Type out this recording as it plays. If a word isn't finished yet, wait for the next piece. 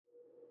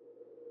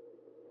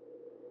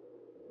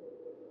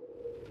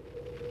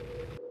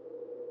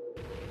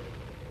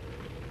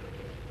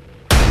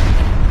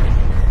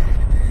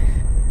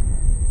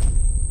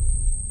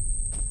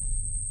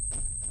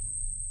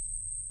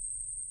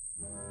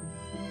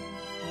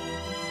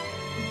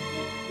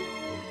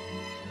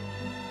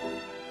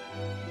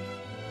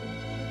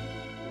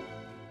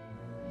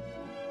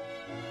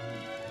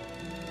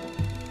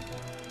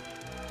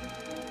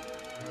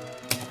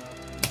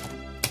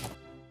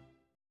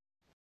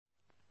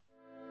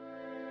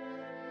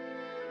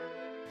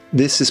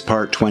This is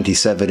part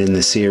 27 in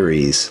the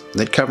series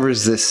that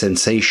covers this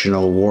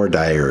sensational war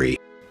diary,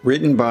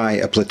 written by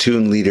a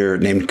platoon leader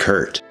named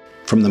Kurt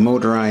from the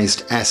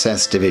motorized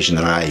SS Division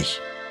Reich,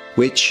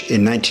 which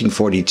in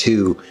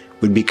 1942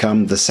 would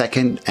become the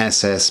 2nd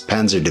SS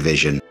Panzer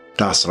Division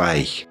Das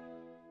Reich.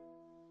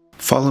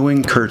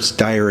 Following Kurt's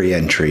diary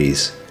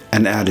entries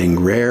and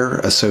adding rare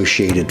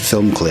associated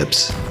film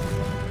clips,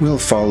 we'll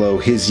follow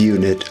his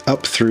unit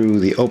up through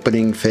the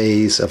opening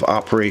phase of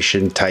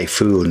Operation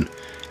Typhoon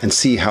and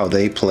see how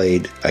they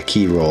played a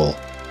key role.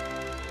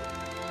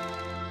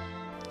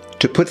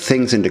 To put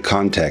things into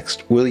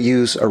context, we'll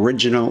use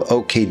original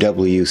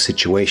OKW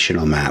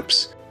situational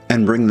maps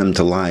and bring them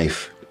to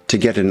life to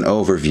get an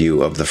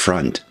overview of the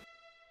front.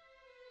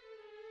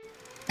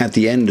 At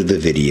the end of the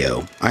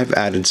video, I've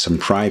added some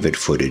private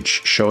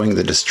footage showing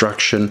the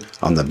destruction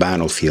on the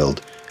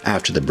battlefield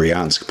after the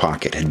Bryansk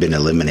pocket had been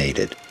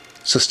eliminated,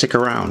 so stick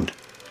around.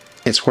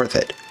 It's worth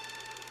it.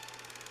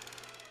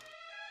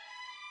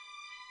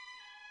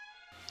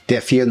 Der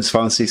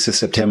 24.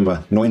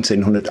 September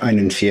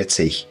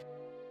 1941.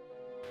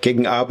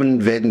 Gegen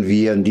Abend werden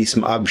wir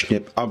diesem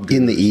Abschnitt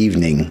In the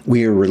evening,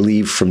 we are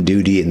relieved from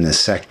duty in this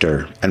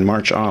sector and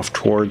march off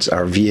towards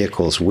our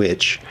vehicles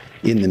which,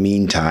 in the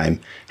meantime,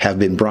 have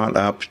been brought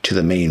up to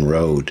the main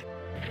road.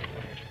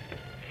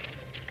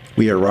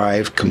 We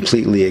arrive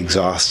completely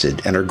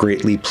exhausted and are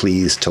greatly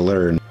pleased to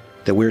learn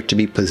that we're to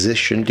be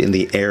positioned in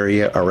the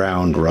area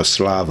around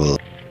Roslawl,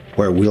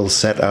 where we'll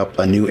set up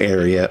a new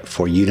area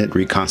for unit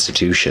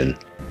reconstitution.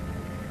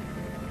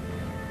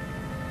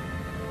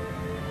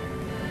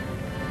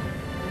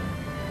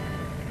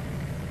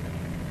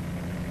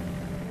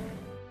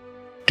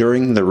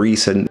 During the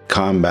recent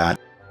combat,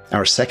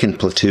 our 2nd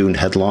platoon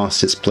had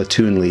lost its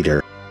platoon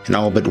leader and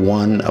all but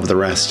one of the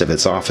rest of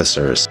its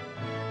officers.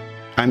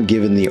 I'm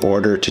given the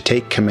order to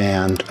take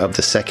command of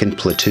the 2nd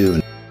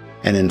platoon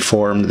and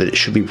informed that it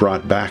should be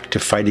brought back to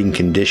fighting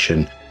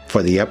condition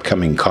for the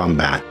upcoming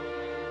combat.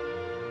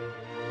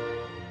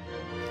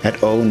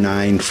 At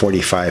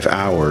 09:45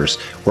 hours,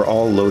 we're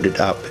all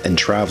loaded up and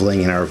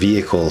traveling in our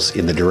vehicles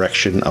in the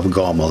direction of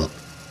Gomel.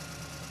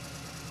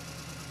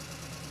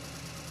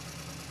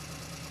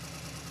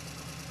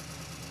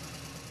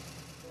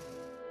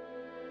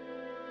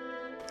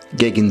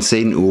 Gegen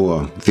 10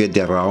 Uhr wird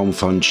der Raum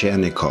von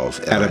Tschernikow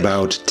erreicht. At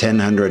about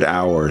 1000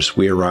 hours,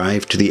 we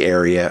arrive to the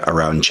area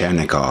around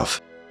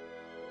Tschernikow.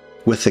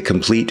 With the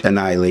complete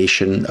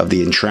annihilation of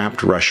the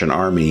entrapped Russian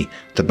army,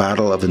 the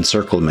battle of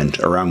encirclement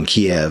around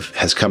Kiev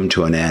has come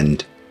to an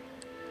end.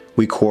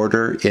 We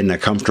quarter in a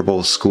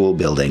comfortable school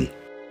building.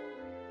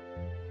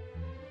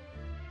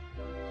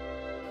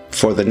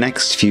 For the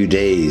next few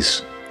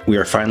days, we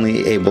are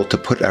finally able to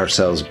put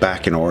ourselves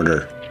back in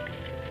order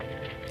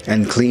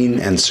and clean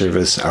and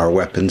service our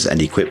weapons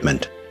and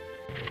equipment.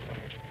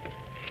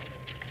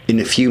 In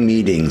a few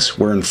meetings,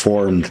 we're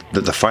informed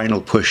that the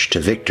final push to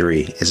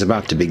victory is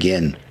about to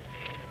begin.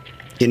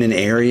 In an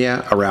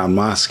area around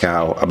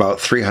Moscow,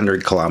 about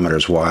 300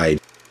 kilometers wide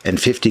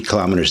and 50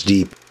 kilometers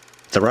deep,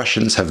 the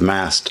Russians have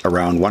massed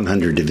around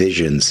 100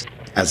 divisions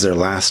as their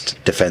last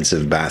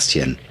defensive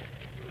bastion.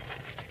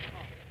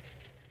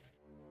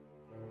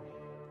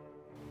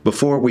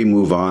 Before we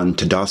move on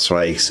to Das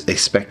Reich's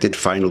expected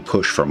final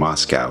push for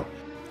Moscow,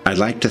 I'd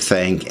like to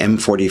thank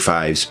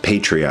M45's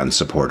Patreon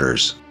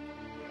supporters.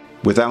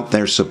 Without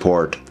their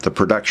support, the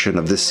production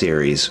of this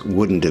series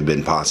wouldn't have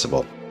been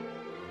possible.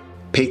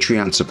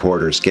 Patreon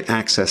supporters get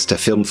access to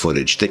film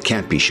footage that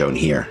can't be shown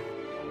here.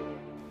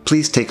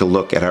 Please take a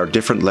look at our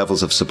different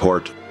levels of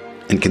support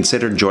and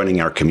consider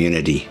joining our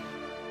community.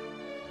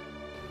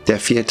 Der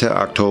 4.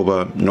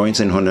 Oktober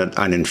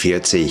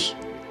 1941.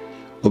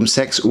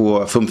 6:45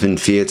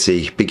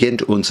 Uhr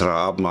beginnt unser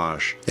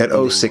Abmarsch. At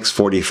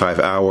 06:45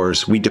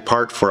 hours, we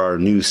depart for our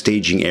new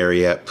staging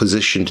area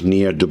positioned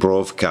near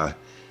Dubrovka,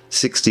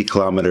 60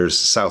 kilometers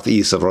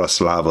southeast of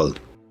Roslawl.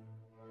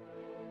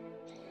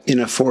 In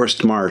a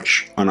forced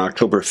march on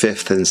October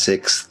 5th and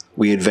 6th,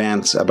 we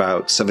advance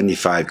about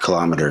 75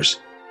 kilometers.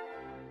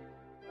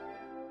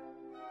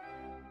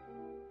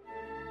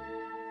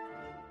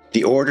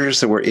 The orders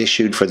that were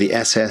issued for the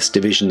SS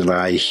Division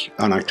Reich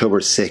on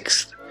October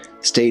 6th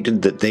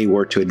stated that they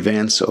were to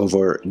advance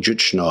over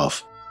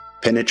Vietinghoff,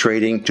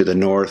 penetrating to the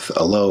north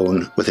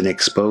alone with an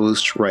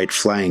exposed right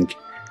flank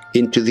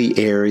into the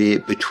area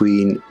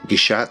between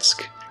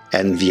Gishatsk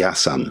and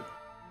Vyazma.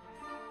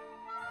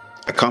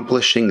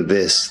 Accomplishing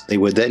this, they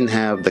would then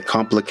have the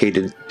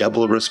complicated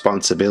double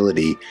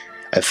responsibility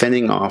of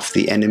fending off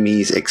the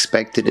enemy's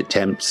expected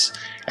attempts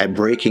at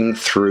breaking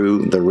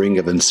through the ring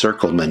of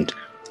encirclement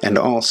and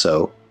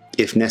also,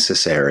 if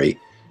necessary,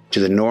 to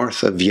the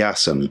north of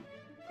Vyazma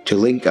to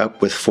link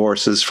up with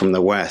forces from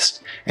the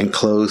west and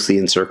close the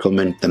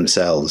encirclement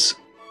themselves.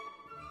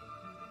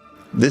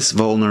 This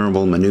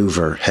vulnerable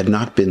maneuver had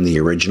not been the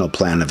original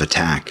plan of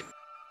attack.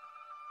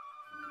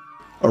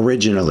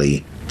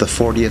 Originally, the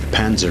 40th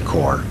Panzer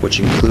Corps, which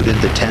included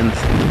the 10th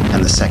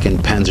and the 2nd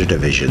Panzer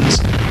Divisions,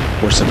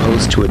 were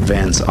supposed to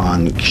advance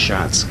on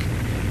Gishatsk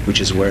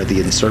which is where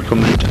the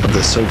encirclement of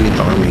the Soviet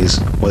armies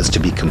was to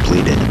be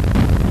completed.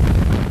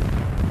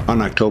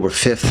 On October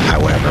 5th,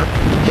 however,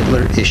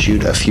 Hitler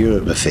issued a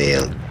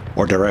Führerbefehl,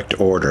 or direct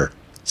order,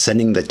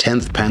 sending the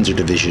 10th Panzer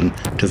Division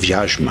to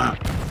Vyazma,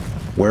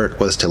 where it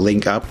was to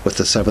link up with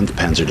the 7th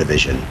Panzer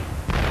Division.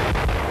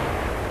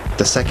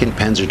 The 2nd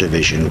Panzer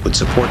Division would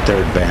support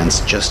their advance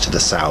just to the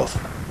south.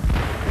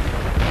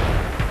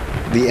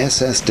 The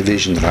SS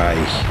Division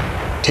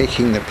Reich,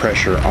 taking the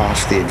pressure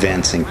off the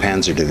advancing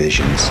Panzer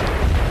divisions,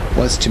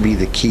 was to be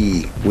the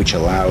key which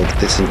allowed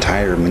this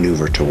entire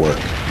maneuver to work.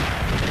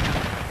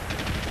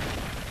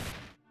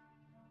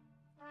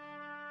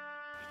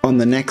 On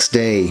the next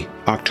day,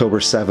 October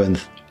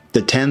 7th,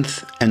 the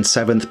 10th and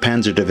 7th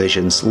Panzer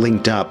Divisions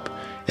linked up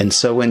and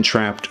so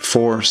entrapped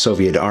 4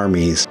 Soviet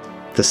armies,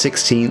 the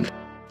 16th,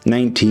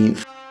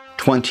 19th,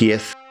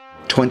 20th,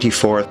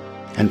 24th,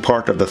 and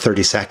part of the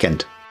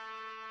 32nd.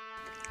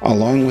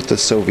 Along with the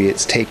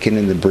Soviets taken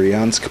in the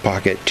Bryansk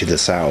pocket to the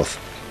south,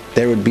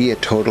 there would be a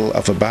total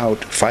of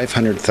about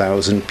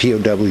 500,000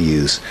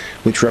 POWs,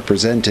 which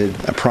represented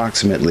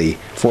approximately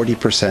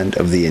 40%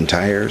 of the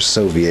entire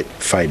Soviet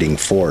fighting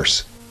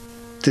force.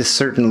 This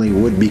certainly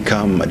would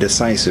become a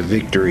decisive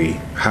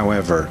victory.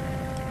 However,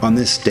 on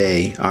this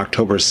day,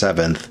 October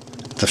 7th,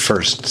 the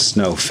first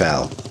snow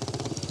fell.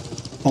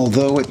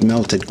 Although it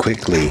melted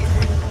quickly,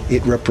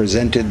 it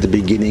represented the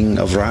beginning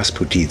of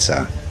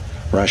Rasputitsa,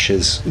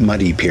 Russia's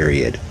muddy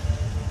period.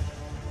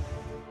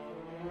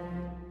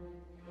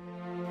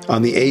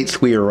 On the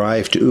 8th, we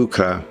arrived to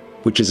Ukra,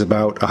 which is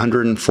about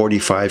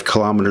 145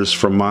 kilometers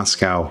from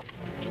Moscow.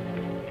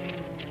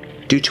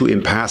 Due to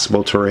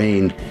impassable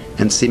terrain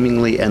and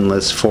seemingly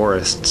endless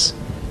forests,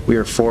 we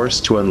are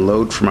forced to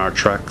unload from our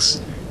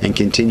trucks and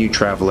continue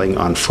traveling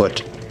on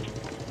foot.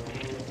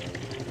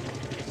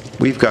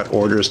 We've got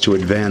orders to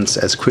advance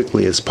as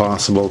quickly as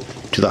possible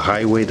to the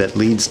highway that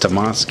leads to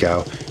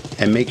Moscow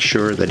and make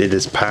sure that it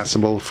is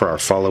passable for our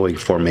following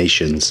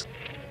formations.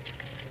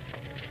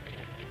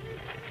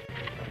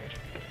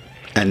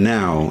 And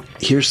now,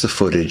 here's the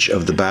footage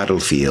of the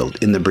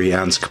battlefield in the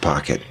Bryansk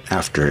pocket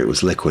after it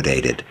was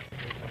liquidated.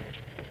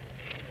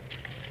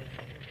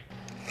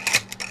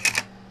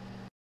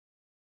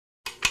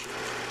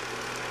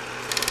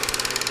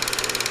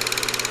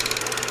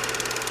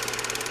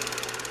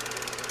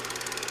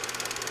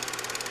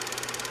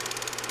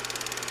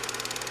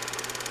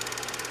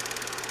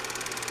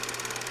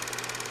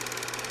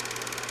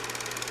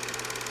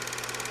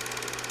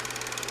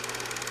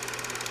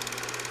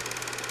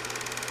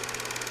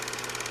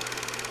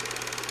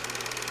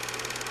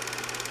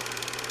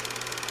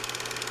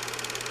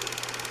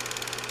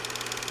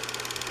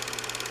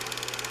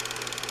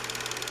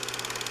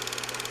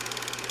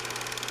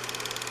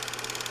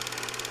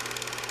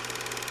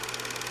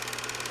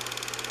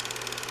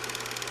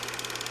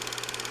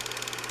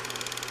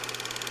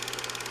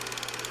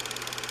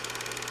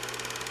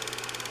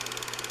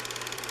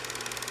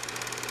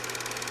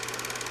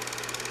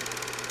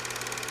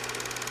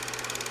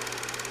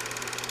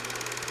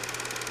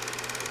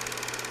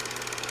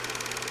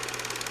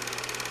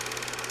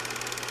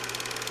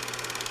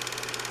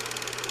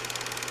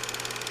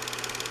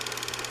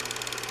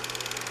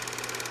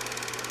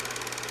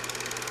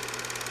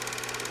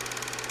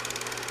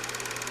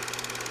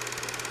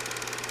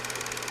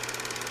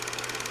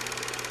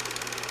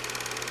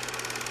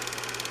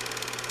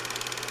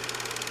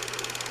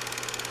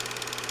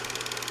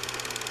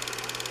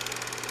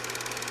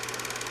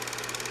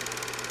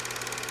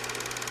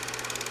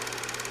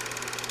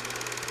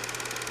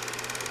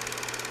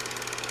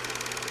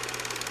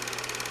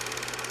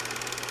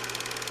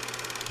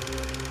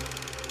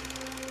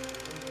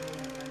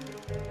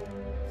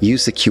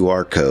 Use the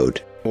QR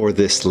code or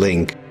this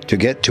link to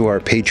get to our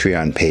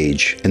Patreon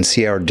page and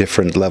see our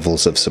different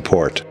levels of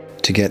support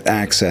to get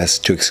access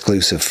to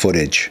exclusive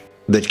footage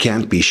that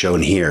can't be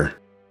shown here.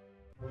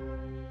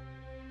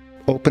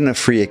 Open a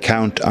free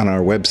account on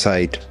our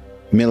website,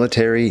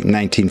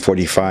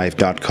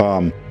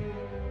 military1945.com.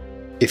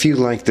 If you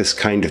like this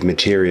kind of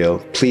material,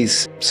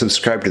 please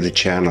subscribe to the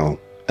channel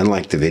and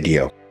like the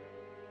video.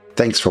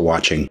 Thanks for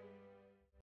watching.